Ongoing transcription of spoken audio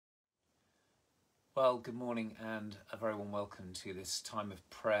Well, good morning and a very warm welcome to this time of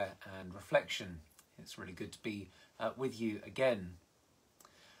prayer and reflection. It's really good to be with you again.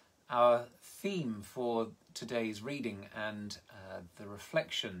 Our theme for today's reading and the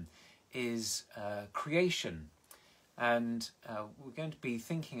reflection is creation. And we're going to be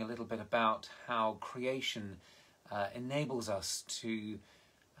thinking a little bit about how creation enables us to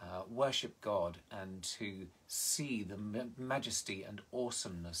worship God and to see the majesty and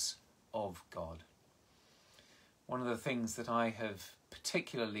awesomeness of God. One of the things that I have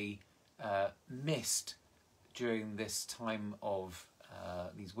particularly missed during this time of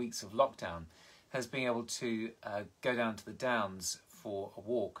these weeks of lockdown has been able to go down to the Downs for a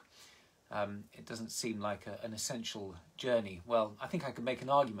walk. It doesn't seem like an essential journey. Well, I think I could make an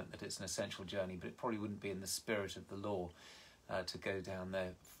argument that it's an essential journey, but it probably wouldn't be in the spirit of the law to go down there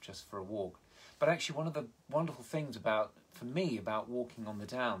just for a walk. But actually one of the wonderful things for me about walking on the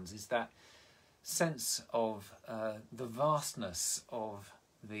Downs is that sense of the vastness of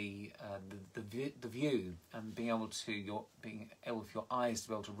the view, and being able with your eyes to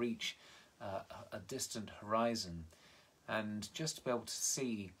be able to reach a distant horizon, and just to be able to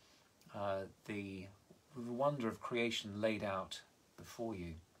see the wonder of creation laid out before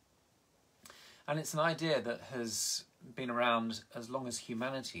you. And it's an idea that has been around as long as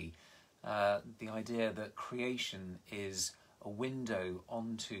humanity, the idea that creation is a window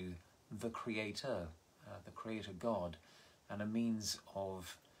onto the Creator God, and a means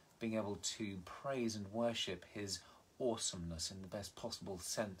of being able to praise and worship His awesomeness in the best possible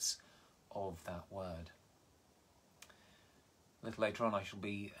sense of that word. A little later on I shall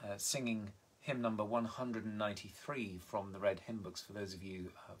be singing hymn number 193 from the Red Hymn Books, for those of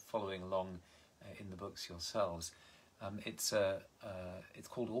you following along in the books yourselves. It's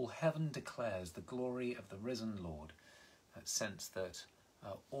called All Heaven Declares the Glory of the Risen Lord, that sense that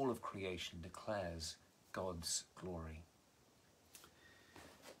all of creation declares God's glory.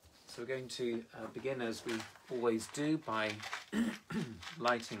 So we're going to begin, as we always do, by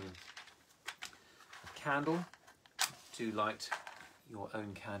lighting a candle. Do light your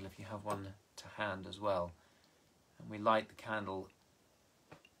own candle if you have one to hand as well. And we light the candle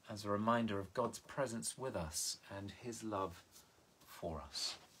as a reminder of God's presence with us and His love for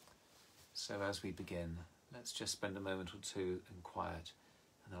us. So as we begin, let's just spend a moment or two in quiet,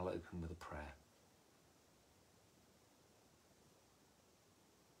 and I'll open with a prayer.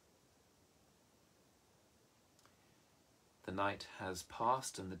 The night has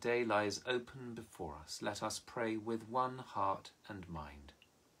passed and the day lies open before us. Let us pray with one heart and mind.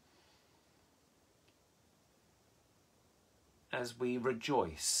 As we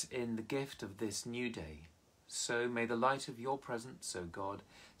rejoice in the gift of this new day, so may the light of your presence, O God,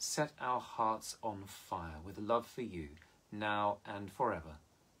 set our hearts on fire with love for you, now and forever.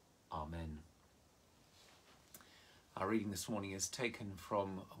 Amen. Our reading this morning is taken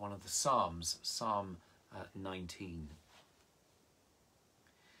from one of the Psalms, Psalm 19.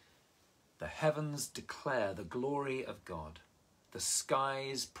 The heavens declare the glory of God. The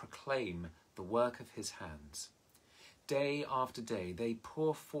skies proclaim the work of His hands. Day after day they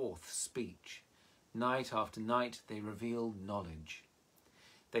pour forth speech. Night after night they reveal knowledge.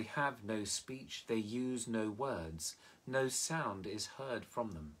 They have no speech, they use no words, no sound is heard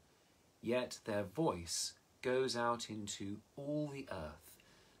from them. Yet their voice goes out into all the earth,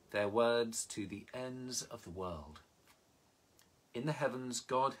 their words to the ends of the world. In the heavens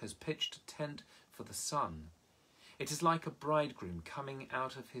God has pitched a tent for the sun. It is like a bridegroom coming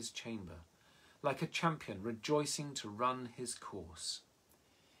out of his chamber, like a champion rejoicing to run his course.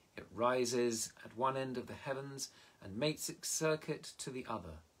 It rises at one end of the heavens and makes its circuit to the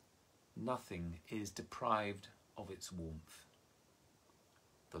other. Nothing is deprived of its warmth.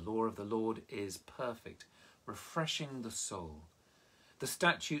 The law of the Lord is perfect, refreshing the soul. The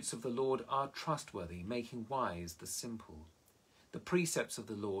statutes of the Lord are trustworthy, making wise the simple. The precepts of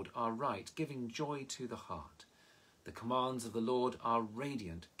the Lord are right, giving joy to the heart. The commands of the Lord are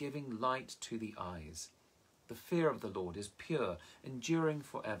radiant, giving light to the eyes. The fear of the Lord is pure, enduring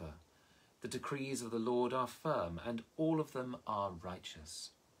forever. The decrees of the Lord are firm, and all of them are righteous.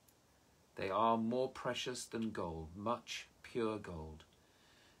 They are more precious than gold, much pure gold.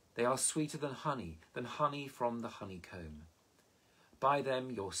 They are sweeter than honey from the honeycomb. By them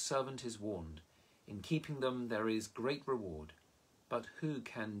your servant is warned. In keeping them there is great reward. But who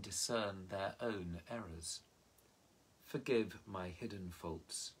can discern their own errors? Forgive my hidden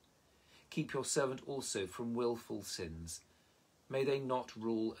faults. Keep your servant also from willful sins. May they not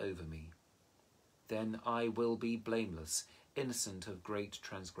rule over me. Then I will be blameless, innocent of great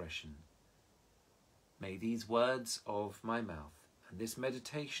transgression. May these words of my mouth and this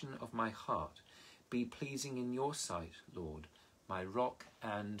meditation of my heart be pleasing in your sight, Lord, my rock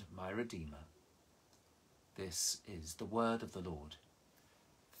and my redeemer. This is the word of the Lord.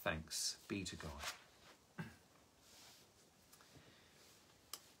 Thanks be to God.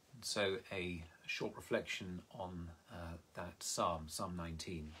 So a short reflection on that psalm, Psalm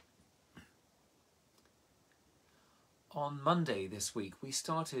 19. On Monday this week, we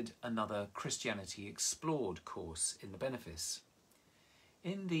started another Christianity Explored course in the Benefice.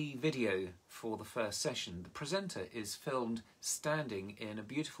 In the video for the first session, the presenter is filmed standing in a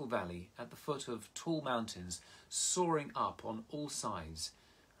beautiful valley at the foot of tall mountains, soaring up on all sides,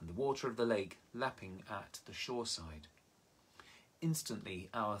 and the water of the lake lapping at the shoreside. Instantly,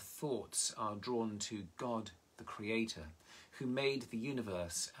 our thoughts are drawn to God, the Creator, who made the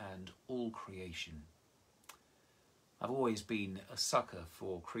universe and all creation. I've always been a sucker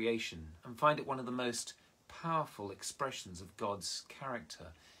for creation and find it one of the most powerful expressions of God's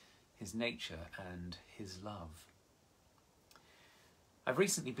character, his nature and his love. I've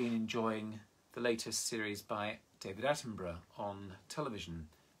recently been enjoying the latest series by David Attenborough on television,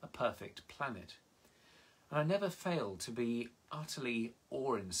 A Perfect Planet, and I never fail to be utterly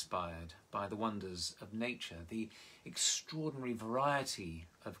awe-inspired by the wonders of nature, the extraordinary variety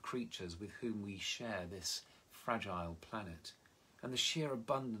of creatures with whom we share this fragile planet, and the sheer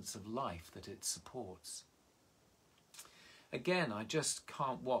abundance of life that it supports. Again, I just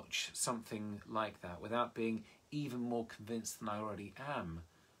can't watch something like that without being even more convinced than I already am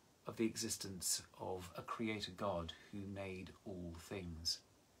of the existence of a creator God who made all things.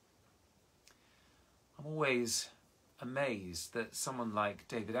 I'm always amazed that someone like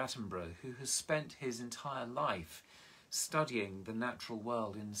David Attenborough, who has spent his entire life studying the natural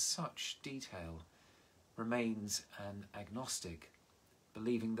world in such detail, remains an agnostic,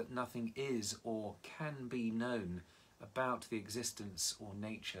 believing that nothing is or can be known about the existence or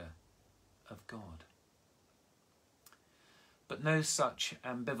nature of God. But no such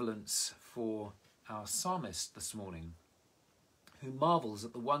ambivalence for our psalmist this morning, who marvels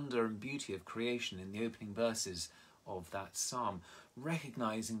at the wonder and beauty of creation in the opening verses of that psalm,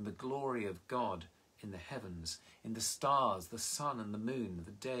 recognizing the glory of God in the heavens, in the stars, the sun and the moon,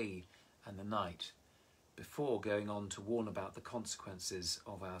 the day and the night, before going on to warn about the consequences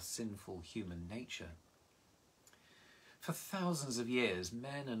of our sinful human nature. For thousands of years,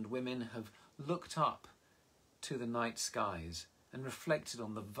 men and women have looked up to the night skies and reflected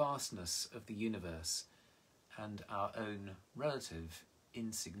on the vastness of the universe and our own relative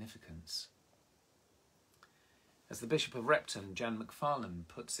insignificance. As the Bishop of Repton, Jan McFarlane,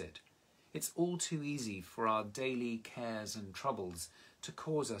 puts it, it's all too easy for our daily cares and troubles to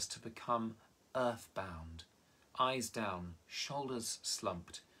cause us to become earthbound, eyes down, shoulders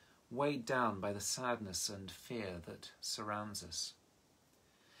slumped, weighed down by the sadness and fear that surrounds us.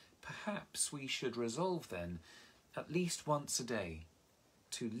 Perhaps we should resolve then, at least once a day,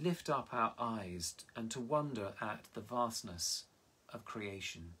 to lift up our eyes and to wonder at the vastness of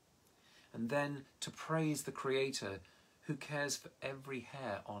creation, and then to praise the Creator who cares for every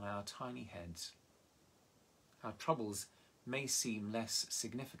hair on our tiny heads. Our troubles may seem less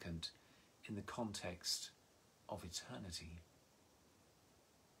significant in the context of eternity.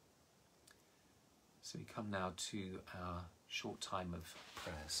 So we come now to our short time of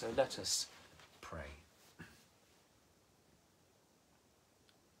prayer. So let us pray.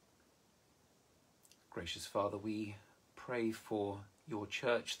 Gracious Father, we pray for your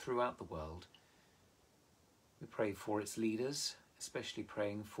church throughout the world. We pray for its leaders, especially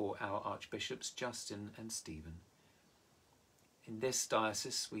praying for our archbishops Justin and Stephen. In this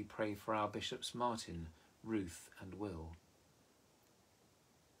diocese, we pray for our bishops Martin, Ruth and Will.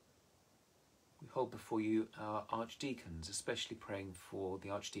 We hold before you our archdeacons, especially praying for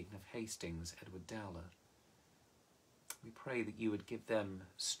the Archdeacon of Hastings, Edward Dowler. We pray that you would give them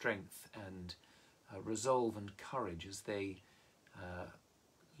strength and resolve and courage as they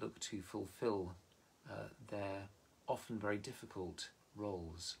look to fulfil their often very difficult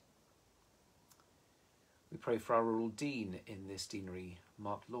roles. We pray for our rural dean in this deanery,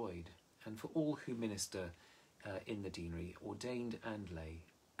 Mark Lloyd, and for all who minister in the deanery, ordained and lay.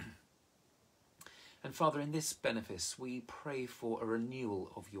 And Father, in this benefice, we pray for a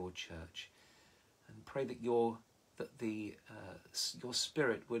renewal of your church, and pray that your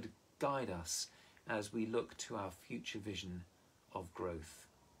Spirit would guide us as we look to our future vision of growth.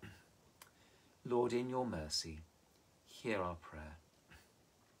 Lord, in your mercy, hear our prayer.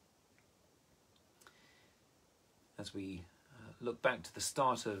 As we look back to the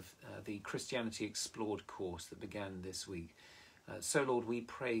start of the Christianity Explored course that began this week, so Lord, we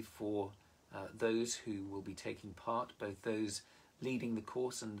pray for those who will be taking part, both those leading the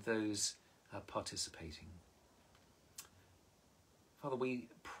course and those participating. Father, we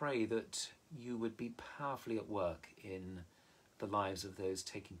pray that you would be powerfully at work in the lives of those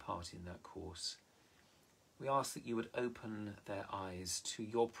taking part in that course. We ask that you would open their eyes to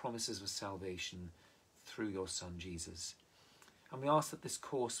your promises of salvation through your Son, Jesus. And we ask that this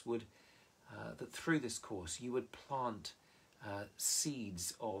course would, that through this course you would plant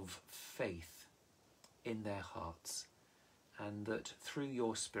seeds of faith in their hearts, and that through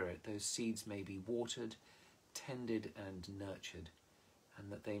your Spirit those seeds may be watered, tended and nurtured,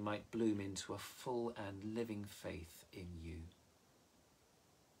 and that they might bloom into a full and living faith in you.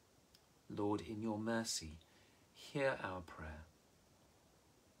 Lord, in your mercy, hear our prayer.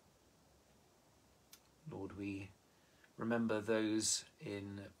 Lord, we remember those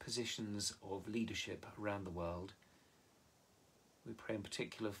in positions of leadership around the world. We pray in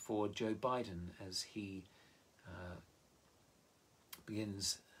particular for Joe Biden as he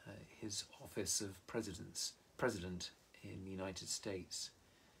begins his office of president in the United States.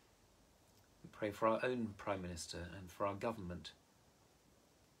 We pray for our own Prime Minister and for our government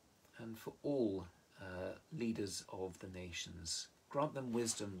and for all leaders of the nations. Grant them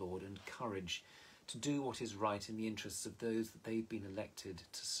wisdom, Lord, and courage to do what is right in the interests of those that they've been elected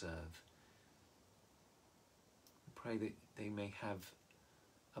to serve. We pray that they may have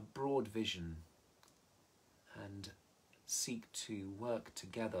a broad vision and seek to work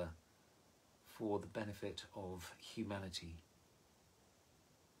together for the benefit of humanity.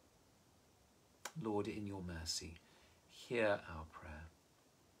 Lord, in your mercy, hear our prayer.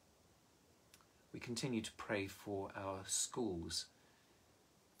 We continue to pray for our schools,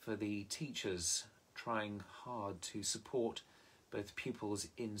 for the teachers trying hard to support both pupils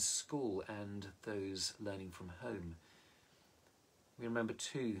in school and those learning from home. We remember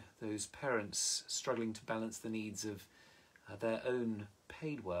too those parents struggling to balance the needs of their own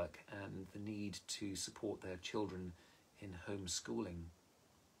paid work and the need to support their children in homeschooling.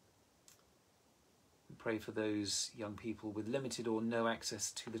 We pray for those young people with limited or no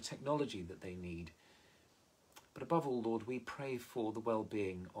access to the technology that they need. But above all, Lord, we pray for the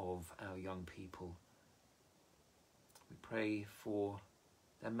well-being of our young people. We pray for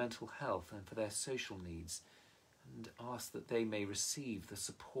their mental health and for their social needs, and ask that they may receive the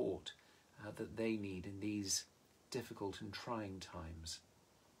support that they need in these difficult and trying times,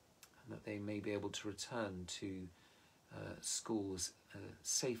 and that they may be able to return to schools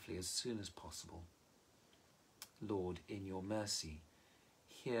safely as soon as possible. Lord, in your mercy,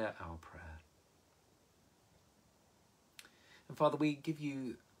 hear our prayer. And Father, we give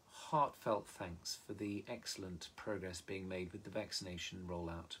you heartfelt thanks for the excellent progress being made with the vaccination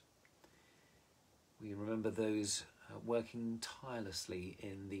rollout. We remember those working tirelessly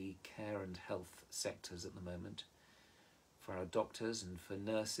in the care and health sectors at the moment, for our doctors and for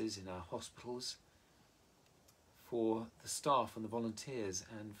nurses in our hospitals, for the staff and the volunteers,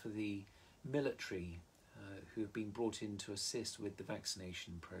 and for the military who have been brought in to assist with the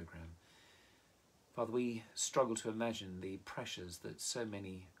vaccination programme. Father, we struggle to imagine the pressures that so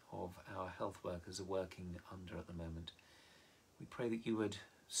many of our health workers are working under at the moment. We pray that you would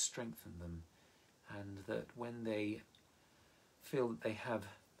strengthen them, and that when they feel that they have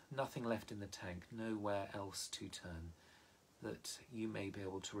nothing left in the tank, nowhere else to turn, that you may be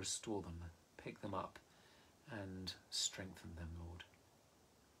able to restore them, pick them up, and strengthen them, Lord.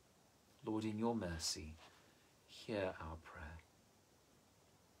 Lord, in your mercy, hear our prayer.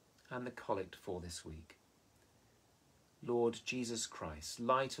 And the collect for this week. Lord Jesus Christ,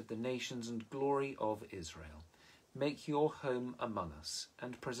 light of the nations and glory of Israel, make your home among us,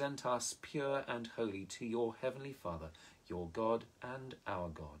 and present us pure and holy to your heavenly Father, your God and our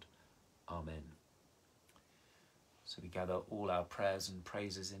God. Amen. So we gather all our prayers and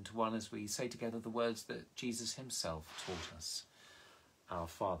praises into one as we say together the words that Jesus himself taught us. Our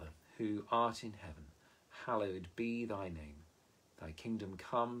Father, who art in heaven, hallowed be thy name. Thy kingdom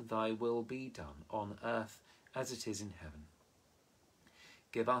come, thy will be done, on earth as it is in heaven.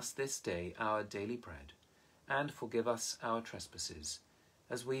 Give us this day our daily bread, and forgive us our trespasses,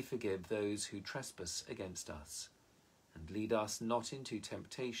 as we forgive those who trespass against us. And lead us not into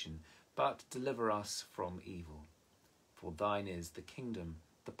temptation, but deliver us from evil. For thine is the kingdom,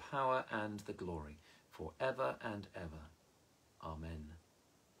 the power, and the glory, for ever and ever. Amen.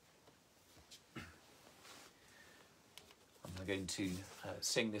 I'm going to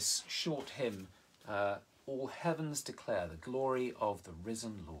sing this short hymn, All Heavens Declare the Glory of the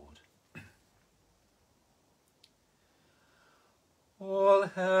Risen Lord. All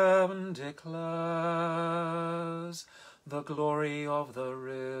heaven declares the glory of the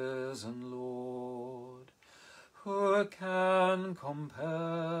risen Lord. Who can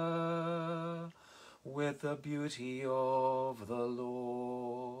compare with the beauty of the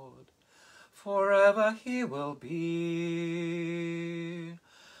Lord. Forever he will be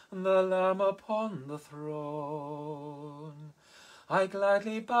the Lamb upon the throne. I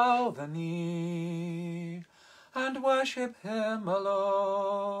gladly bow the knee and worship him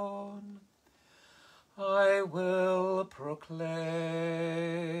alone. I will proclaim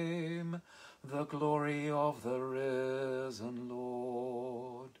the glory of the risen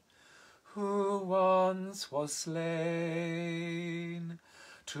Lord, who once was slain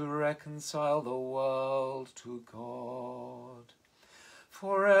to reconcile the world to God.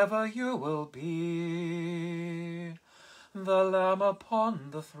 Forever you will be the Lamb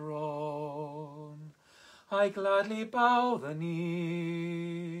upon the throne. I gladly bow the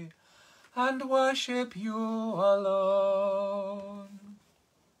knee and worship you alone.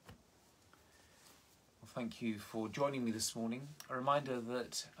 Well, thank you for joining me this morning. A reminder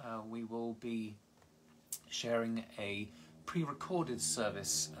that we will be sharing a pre-recorded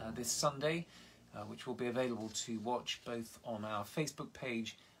service this Sunday, which will be available to watch both on our Facebook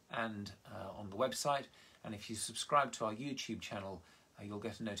page and on the website. And if you subscribe to our YouTube channel, you'll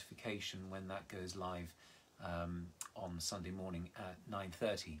get a notification when that goes live on Sunday morning at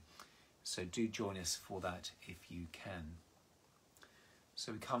 9:30. So do join us for that if you can.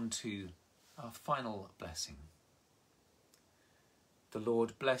 So we come to our final blessing. The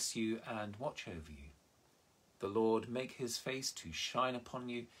Lord bless you and watch over you. The Lord make his face to shine upon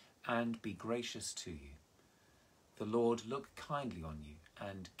you and be gracious to you. The Lord look kindly on you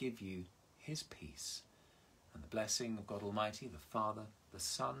and give you his peace. And the blessing of God Almighty, the Father, the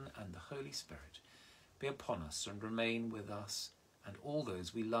Son, and the Holy Spirit be upon us and remain with us and all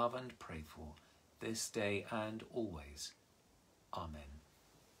those we love and pray for, this day and always. Amen.